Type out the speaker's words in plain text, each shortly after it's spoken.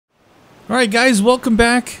Alright guys, welcome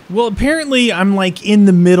back. Well, apparently I'm like in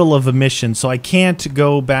the middle of a mission, so I can't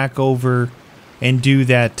go back over and do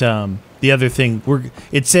that, the other thing.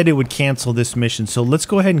 It said it would cancel this mission, so let's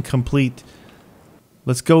go ahead and complete.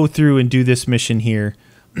 Let's go through and do this mission here.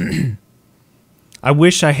 I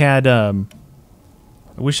wish I had a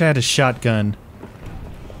shotgun.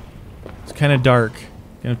 It's kind of dark.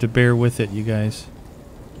 You have to bear with it, you guys.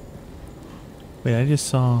 Wait, I just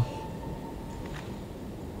saw...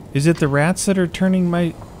 Is it the rats that are turning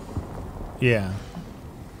my... Yeah.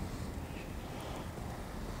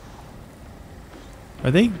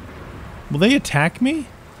 Are they... Will they attack me?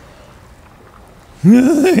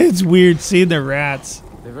 It's weird seeing the rats.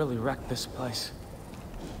 They really wrecked this place.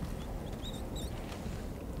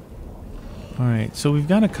 Alright, so we've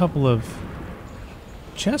got a couple of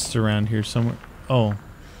chests around here somewhere. Oh,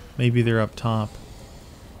 maybe they're up top.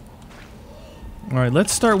 Alright,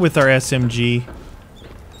 let's start with our SMG.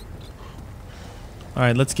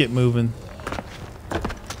 Alright, let's get moving.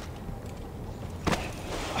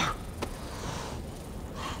 I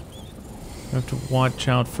have to watch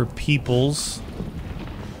out for peoples.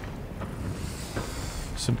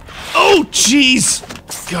 Oh, jeez!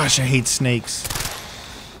 Gosh, I hate snakes.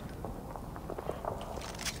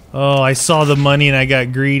 Oh, I saw the money and I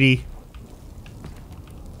got greedy.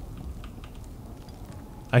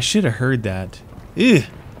 I should have heard that. Ugh,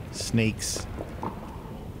 snakes.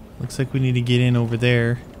 Looks like we need to get in over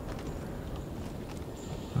there.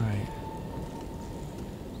 Alright.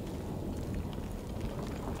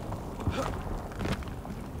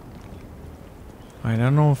 Alright, I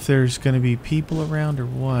don't know if there's gonna be people around or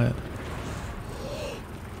what.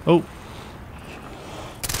 Oh!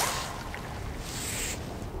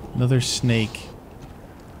 Another snake.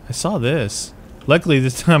 I saw this. Luckily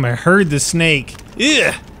this time I heard the snake.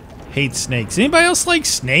 Ugh! Hate snakes. Anybody else like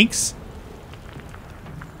snakes?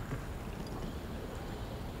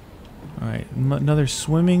 Alright, another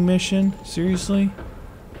swimming mission? Seriously?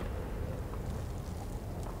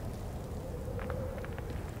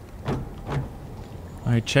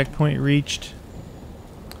 Alright, checkpoint reached.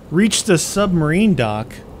 Reached the submarine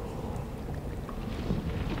dock.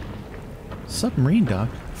 Submarine dock?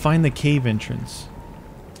 Find the cave entrance.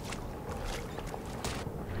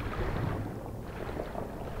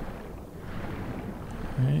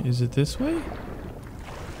 Alright, is it this way?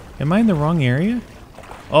 Am I in the wrong area?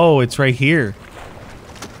 Oh, it's right here.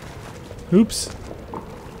 Oops.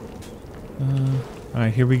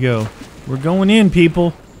 Alright, here we go. We're going in,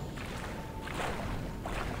 people.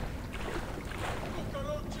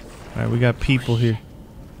 Alright, we got people here.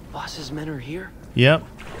 Boss's men are here? Yep,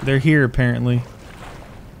 they're here apparently.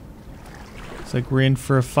 It's like we're in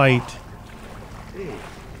for a fight.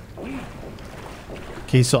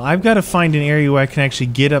 Okay, so I've got to find an area where I can actually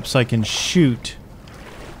get up so I can shoot.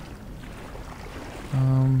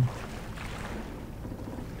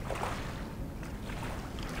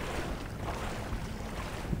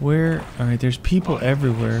 Where? Alright, there's people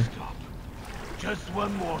everywhere. Just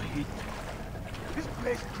one more hit. This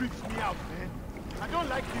place creeps me out, man. I don't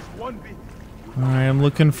like this one bit. Alright, I'm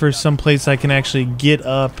looking for some place I can actually get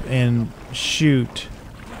up and shoot.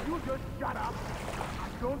 You just shut up.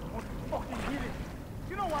 I don't want to fucking hit it.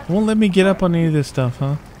 You know what? Won't let me get up on any of this stuff,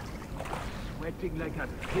 huh? Sweating like a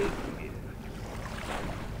pig here.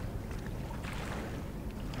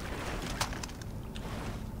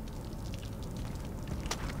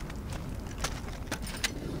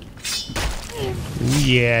 Ooh,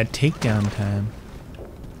 yeah, takedown time.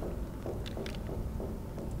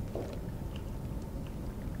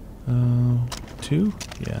 Two?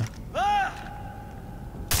 Yeah.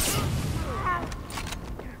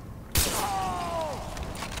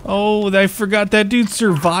 Oh, I forgot that dude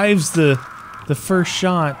survives the first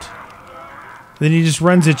shot. Then he just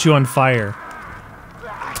runs at you on fire.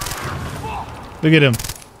 Look at him.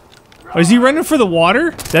 Oh, is he running for the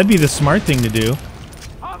water? That'd be the smart thing to do.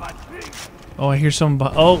 Oh, I hear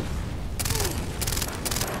someone. Oh,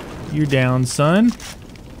 you're down, son.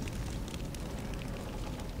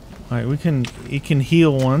 All right, he can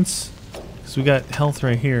heal once, cause we got health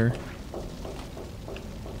right here.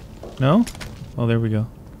 No? Oh, there we go.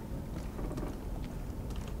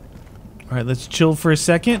 All right, let's chill for a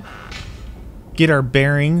second. Get our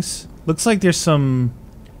bearings. Looks like there's some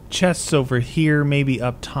chests over here, maybe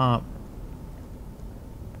up top.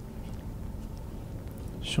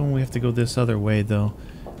 Showing we have to go this other way, though.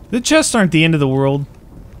 The chests aren't the end of the world.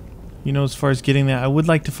 You know, as far as getting that, I would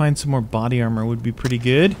like to find some more body armor. Would be pretty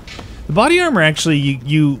good. The body armor, actually,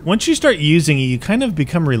 you once you start using it, you kind of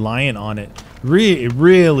become reliant on it. It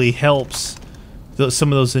really helps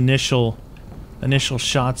some of those initial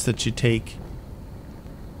shots that you take.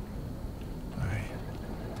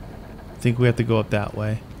 think we have to go up that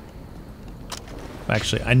way.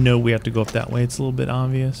 Actually, I know we have to go up that way. It's a little bit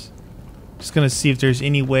obvious. Just gonna see if there's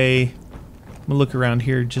any way. I'm gonna look around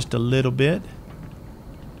here just a little bit.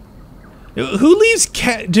 Who leaves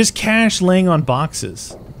just cash laying on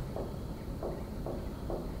boxes?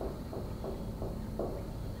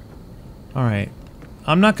 Alright.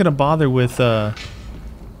 I'm not gonna bother with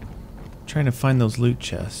trying to find those loot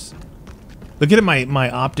chests. Look at my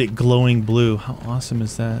optic glowing blue. How awesome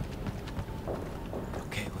is that?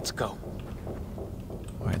 Okay, let's go.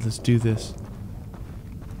 Alright, let's do this.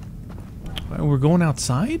 Alright, we're going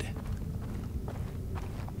outside?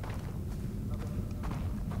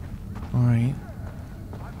 Alright.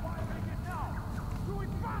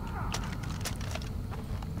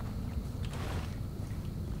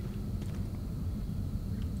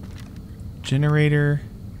 Generator.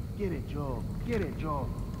 Get it, Joe. Get it, Joe.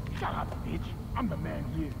 Shut up, bitch. I'm the man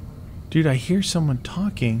here. Dude, I hear someone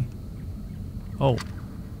talking. Oh.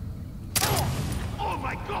 Oh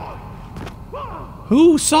my God!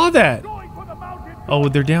 Who saw that? Going for the mountain. Oh,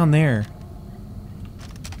 they're down there.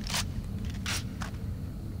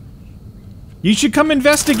 You should come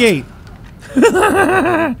investigate.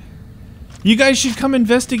 You guys should come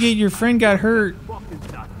investigate. Your friend got hurt. Fucking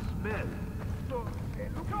that smell. So, hey,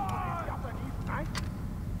 look at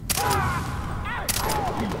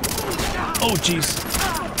Oh, jeez.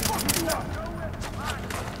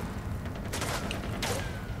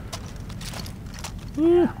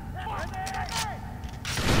 Ooh.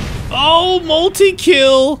 Oh,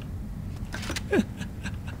 multi-kill.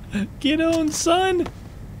 Get on, son.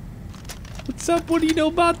 What's up? What do you know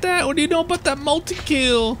about that? What do you know about that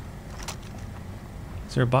multi-kill?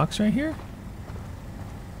 Is there a box right here?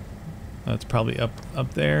 Oh, it's probably up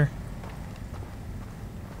there.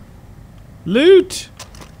 Loot!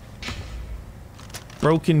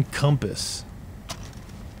 Broken compass.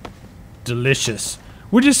 Delicious.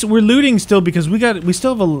 We're looting still because we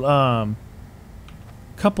still have a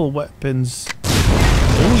couple weapons.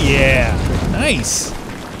 Oh yeah. Nice.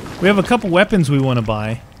 We have a couple weapons we want to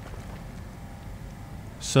buy.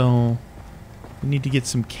 So we need to get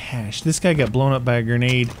some cash. This guy got blown up by a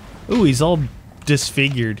grenade. Ooh, he's all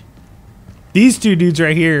disfigured. These two dudes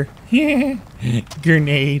right here.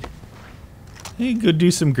 Grenade. Hey, go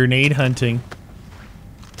do some grenade hunting.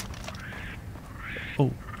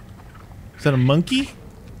 Oh. Is that a monkey?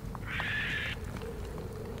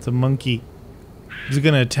 It's a monkey. Is it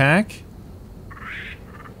gonna attack?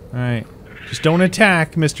 Alright. Just don't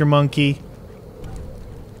attack, Mr. Monkey.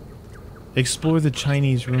 Explore the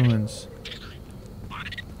Chinese ruins.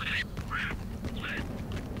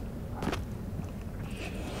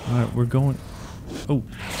 Alright, we're going... Oh.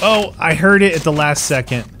 Oh, I heard it at the last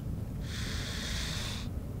second.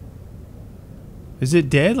 Is it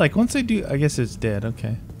dead? Like, once I do... I guess it's dead.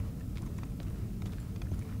 Okay.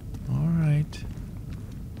 Alright.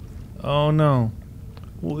 Oh, no.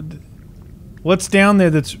 What's down there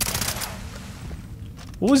that's...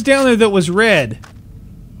 What was down there that was red?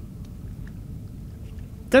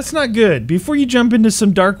 That's not good. Before you jump into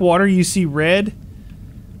some dark water, you see red.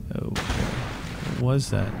 Oh, what was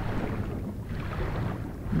that?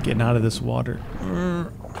 I'm getting out of this water.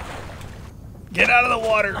 Get out of the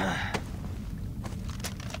water.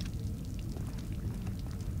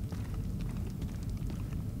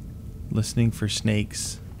 Listening for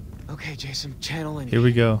snakes. Okay, Jason, channel in. Here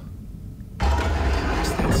we go.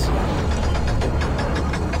 What's this?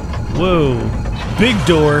 Whoa. Big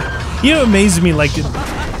door. You know, it amazes me, like...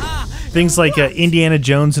 Things like Indiana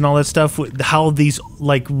Jones and all that stuff, how these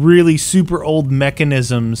like really super old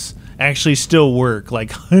mechanisms actually still work,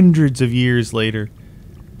 like hundreds of years later.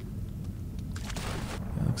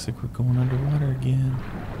 It looks like we're going underwater again.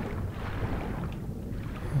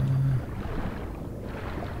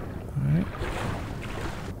 Alright.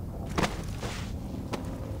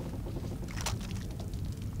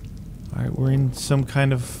 Alright, we're in some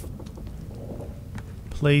kind of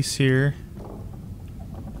place here.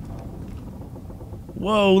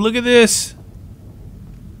 Whoa, look at this!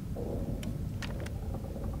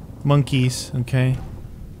 Monkeys, okay.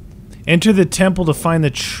 Enter the temple to find the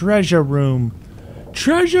treasure room.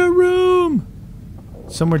 Treasure room!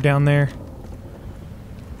 Somewhere down there.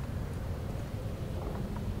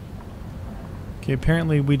 Okay,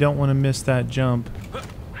 apparently we don't want to miss that jump.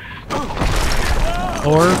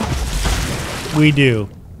 Or we do.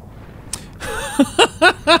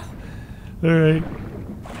 Alright.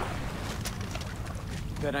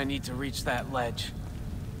 Bet I need to reach that ledge.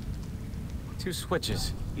 2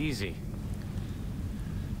 switches. Easy.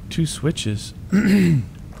 2 switches.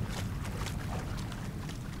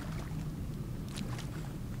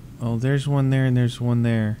 Oh, there's one there and there's one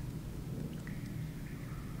there.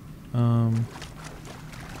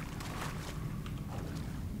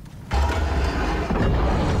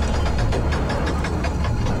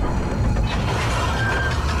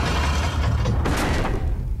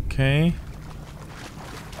 Okay.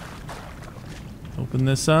 Open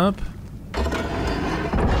this up.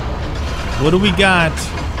 What do we got?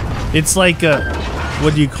 It's like a,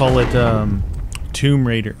 what do you call it? Tomb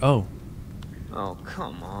Raider. Oh. Oh,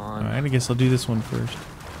 come on. Alright, I guess I'll do this one first.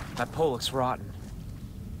 That pole looks rotten.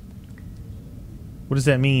 What does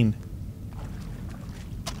that mean?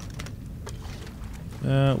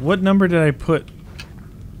 What number did I put?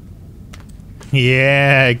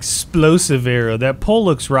 Yeah, explosive arrow. That pole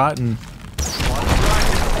looks rotten.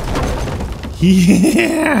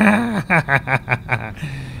 Yeah.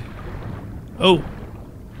 Oh.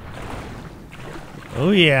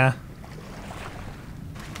 Oh yeah.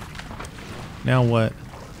 Now what?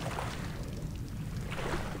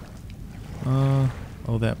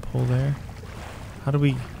 Oh, that pole there. How do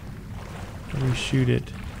we shoot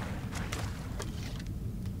it?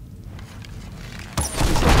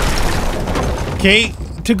 Okay,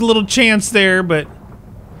 took a little chance there, but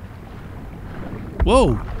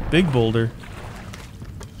whoa, big boulder.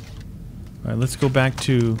 All right, let's go back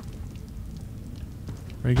to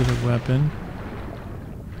regular weapon.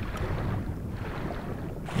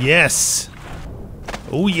 Yes.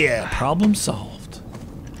 Oh yeah, problem solved.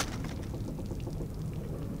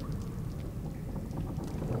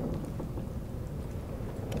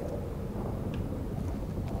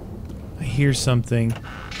 I hear something.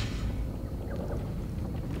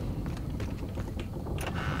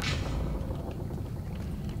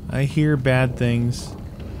 I hear bad things.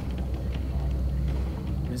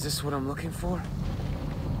 Is this what I'm looking for?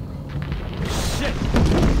 Shit!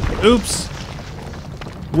 Oops.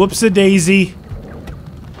 Whoops-a-daisy.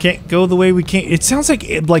 Can't go the way we came. It sounds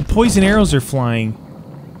like poison arrows are flying.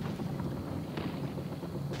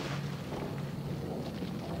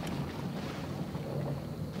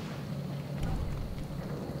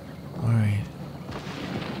 All right.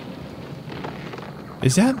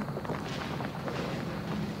 Is that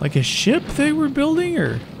like a ship they were building,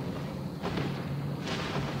 or?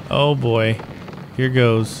 Oh boy. Here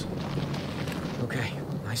goes. Okay,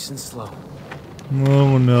 nice and slow.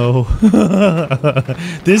 Oh no.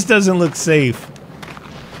 This doesn't look safe.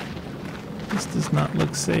 This does not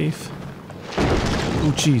look safe.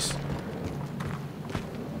 Oh jeez.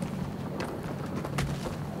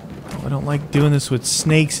 Oh, I don't like doing this with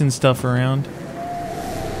snakes and stuff around.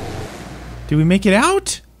 Did we make it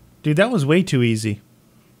out? Dude, that was way too easy.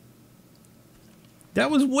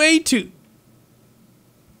 That was way too...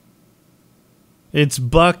 It's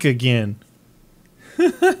Buck again.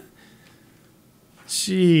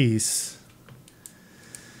 Jeez.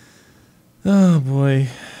 Oh boy.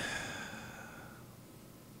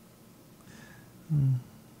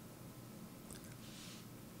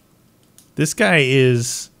 This guy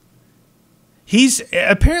is...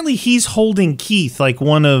 Apparently he's holding Keith, like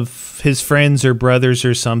one of his friends or brothers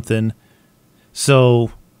or something.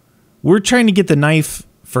 So we're trying to get the knife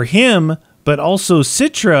for him, but also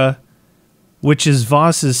Citra, which is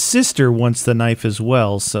Voss's sister, wants the knife as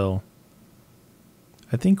well, so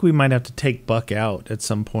I think we might have to take Buck out at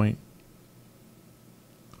some point.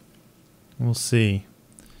 We'll see.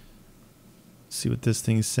 See what this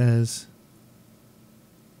thing says.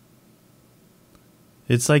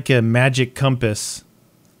 It's like a magic compass.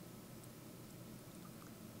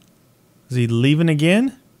 Is he leaving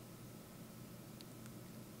again?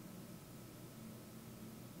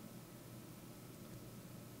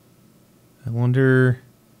 I wonder...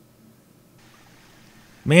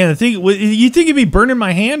 Man, I think you think it'd be burning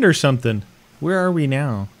my hand or something. Where are we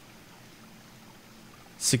now?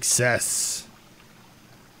 Success.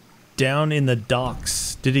 Down in the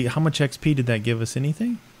docks. How much XP did that give us?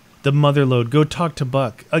 Anything? The mother lode. Go talk to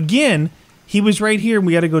Buck. Again, he was right here and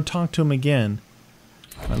we gotta go talk to him again.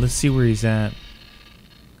 Alright, let's see where he's at.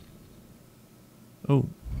 Oh.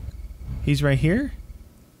 He's right here?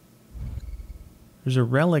 There's a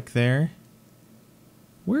relic there.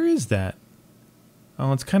 Where is that?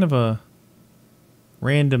 Oh, it's kind of a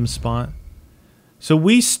random spot. So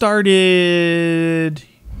we started...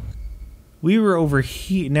 We were over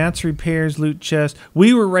here. Nats repairs, loot chest.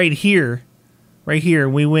 We were right here. Right here.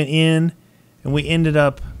 We went in and we ended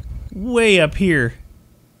up way up here.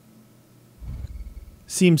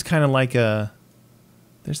 Seems kind of like a...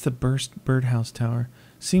 There's the birdhouse tower.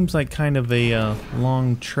 Seems like kind of a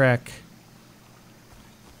long trek.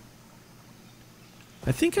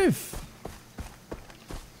 I think I've...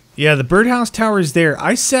 Yeah, the birdhouse tower is there.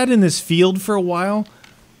 I sat in this field for a while.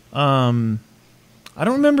 I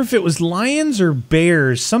don't remember if it was lions or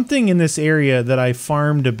bears. Something in this area that I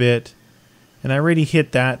farmed a bit. And I already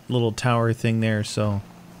hit that little tower thing there, so...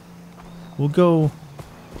 We'll go...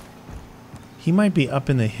 He might be up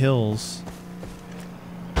in the hills.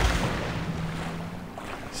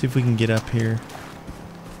 See if we can get up here.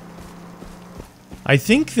 I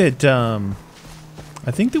think that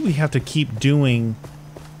we have to keep doing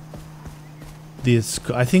this.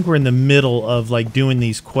 I think we're in the middle of like doing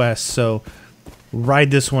these quests, so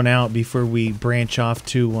ride this one out before we branch off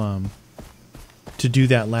to do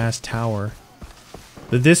that last tower.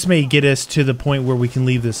 But this may get us to the point where we can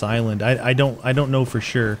leave this island. I don't know for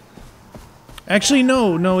sure. Actually,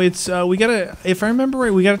 no, it's we gotta. If I remember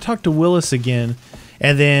right, we gotta talk to Willis again,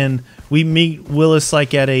 and then we meet Willis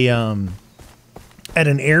like at an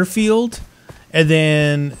airfield, and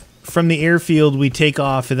then from the airfield we take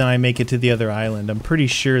off, and then I make it to the other island. I'm pretty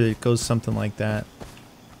sure that it goes something like that.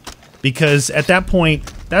 Because at that point,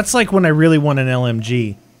 that's like when I really want an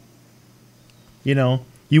LMG. You know,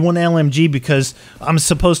 you want an LMG because I'm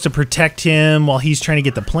supposed to protect him while he's trying to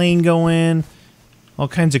get the plane going. All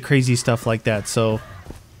kinds of crazy stuff like that. So,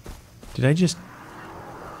 did I just...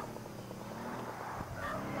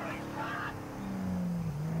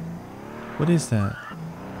 What is that?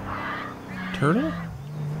 Turtle?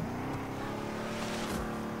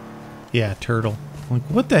 Yeah, turtle. Like,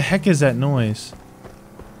 what the heck is that noise?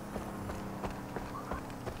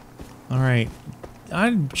 Alright.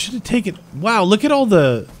 I should have taken... Wow, look at all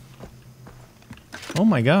the... Oh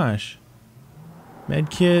my gosh.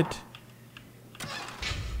 Medkit.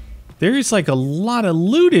 There's like a lot of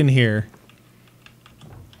loot in here.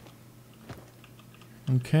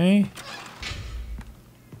 Okay.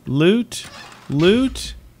 Loot.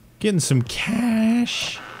 Loot. Getting some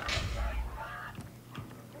cash.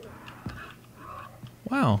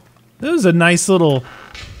 Wow. That was a nice little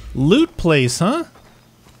loot place, huh?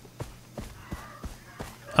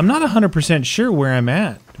 I'm not 100% sure where I'm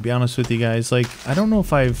at, to be honest with you guys. Like, I don't know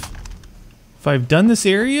if I've done this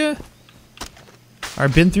area or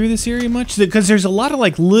been through this area much, because there's a lot of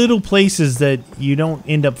like little places that you don't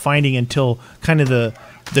end up finding until kind of the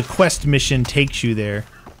quest mission takes you there.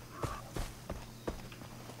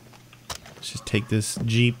 Let's just take this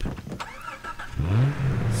Jeep.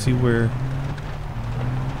 See where...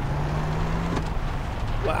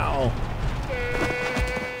 Wow.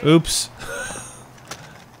 Oops.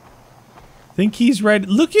 Think he's right.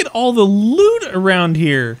 Look at all the loot around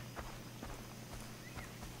here.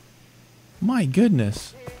 My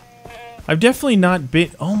goodness. I've definitely not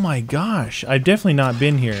been... Oh my gosh. I've definitely not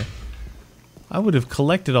been here. I would have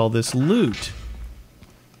collected all this loot.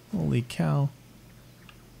 Holy cow.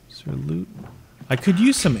 Is there loot? I could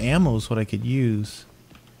use some ammo is what I could use.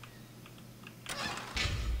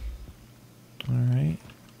 Alright.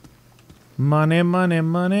 Money, money,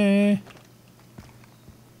 money.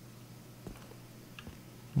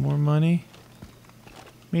 More money. I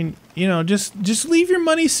mean, you know, just leave your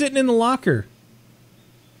money sitting in the locker.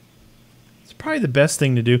 It's probably the best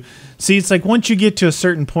thing to do. See, it's like once you get to a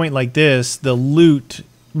certain point like this, the loot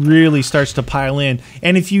really starts to pile in.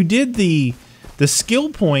 And if you did the skill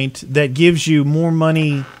point that gives you more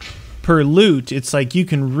money per loot, it's like you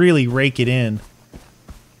can really rake it in.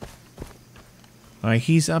 Alright,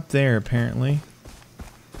 he's up there apparently.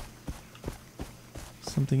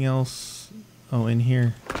 Something else. Oh, in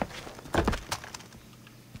here.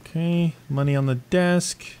 Okay, money on the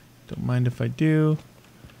desk. Don't mind if I do.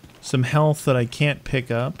 Some health that I can't pick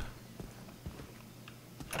up.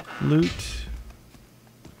 Loot.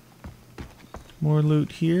 More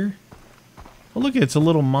loot here. Oh, look, it's a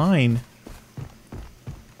little mine.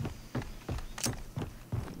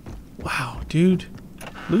 Wow, dude.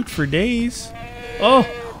 Loot for days. Oh!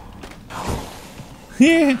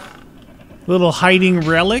 Yeah. Little hiding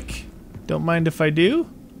relic. Don't mind if I do.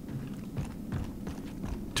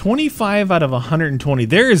 25 out of 120.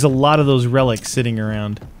 There is a lot of those relics sitting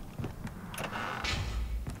around.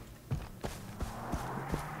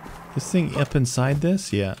 This thing up inside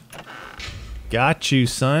this? Yeah. Got you,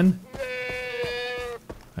 son.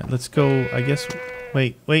 Alright, let's go, I guess.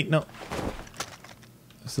 Wait, no.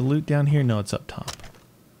 Is the loot down here? No, it's up top.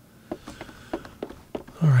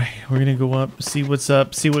 Alright, we're gonna go up, see what's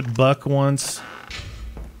up, see what Buck wants.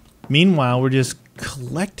 Meanwhile, we're just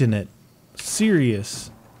collecting it. Serious.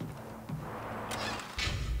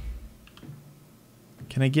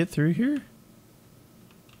 Can I get through here?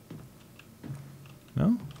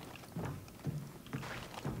 No?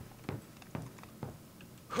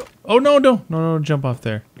 Oh, no, jump off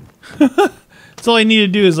there. That's all I need to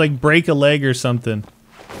do is like break a leg or something.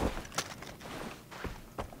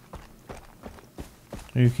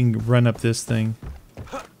 Or you can run up this thing.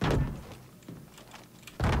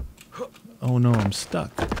 Oh no, I'm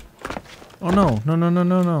stuck. Oh no, no, no, no,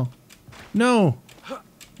 no, no. No!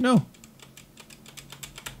 No!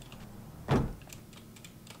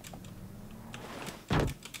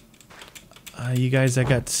 You guys, I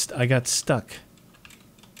got stuck.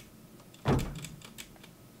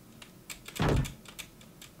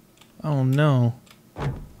 Oh no.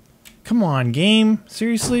 Come on, game.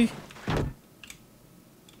 Seriously?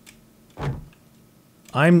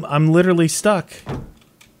 I'm literally stuck.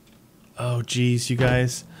 Oh geez, you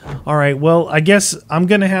guys. Alright, well, I guess I'm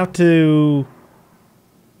gonna have to...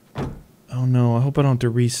 Oh no, I hope I don't have to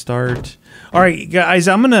restart. Alright, guys,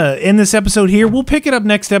 I'm gonna end this episode here. We'll pick it up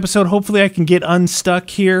next episode. Hopefully I can get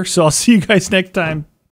unstuck here. So I'll see you guys next time.